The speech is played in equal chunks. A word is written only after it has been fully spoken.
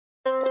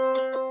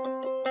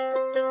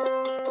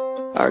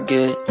I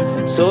get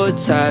too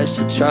attached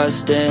to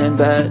trusting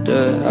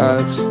better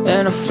halves.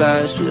 In a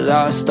flash, we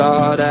lost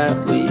all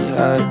that we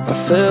had. I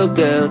feel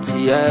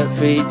guilty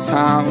every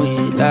time we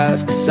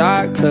laugh, cause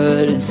I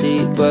couldn't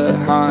see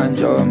behind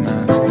your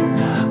mask.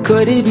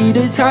 Could it be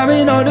the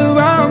timing or the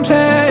wrong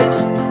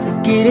place?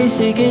 Getting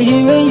sick of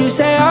hearing you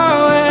say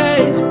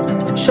always.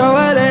 Show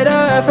a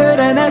little effort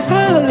and that's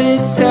all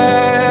it takes.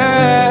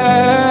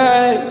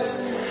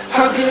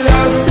 How could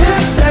I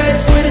feel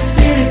safe with a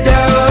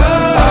citadel?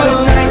 All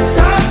the nights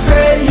I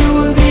pray you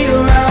would be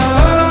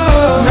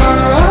around. No,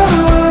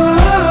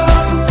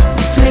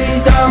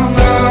 please don't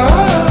go.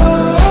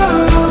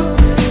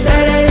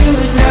 Said that it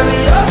was never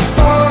your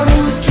fault, who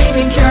was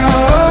keeping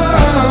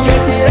count?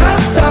 Guess that I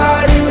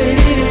thought it would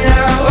even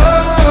out.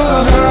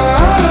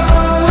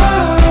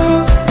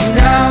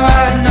 Now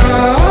I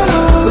know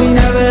we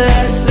never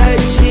last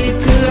like cheap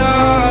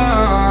cologne.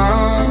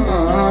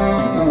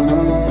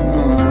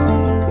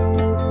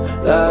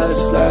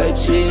 That's like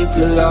cheap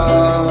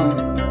cologne.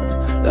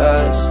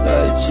 That's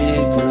like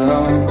cheap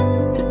cologne.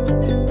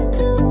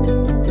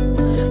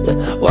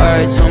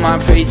 Word to my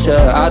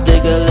preacher, I'll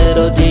dig a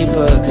little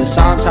deeper, cause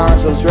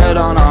sometimes what's real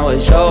don't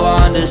always show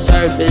on the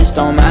surface.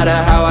 Don't matter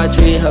how I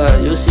treat her,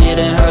 you see it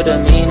in her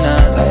demeanor.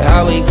 Like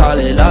how we call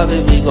it love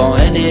if we gon'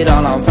 end it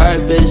all on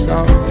purpose,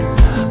 no.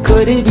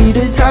 Could it be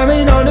the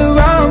timing or the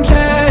wrong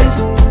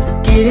place?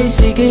 Getting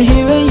sick of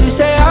hearing you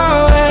say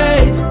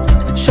always.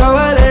 Show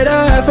a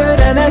little effort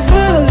and that's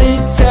all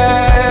it takes.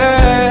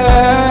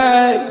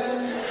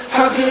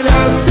 How could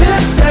I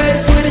feel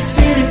safe with a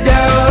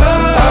citadel?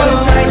 All the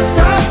nights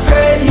I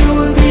pray you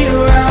would be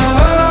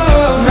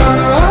around. No,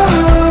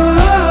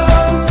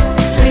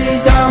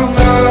 please don't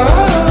go.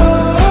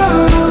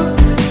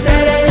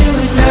 Said that it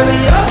was never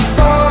your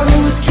fault, who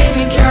was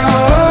keeping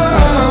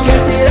count?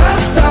 Guess that I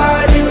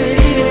thought it would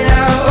even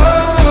out.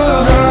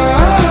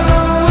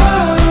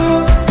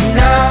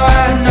 Now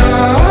I know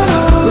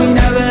we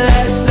never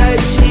last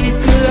like cheap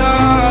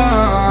cologne.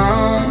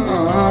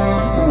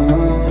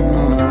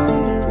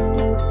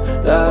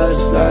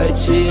 That's like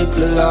cheap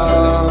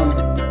cologne.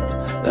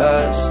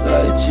 That's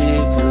like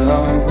cheap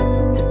cologne.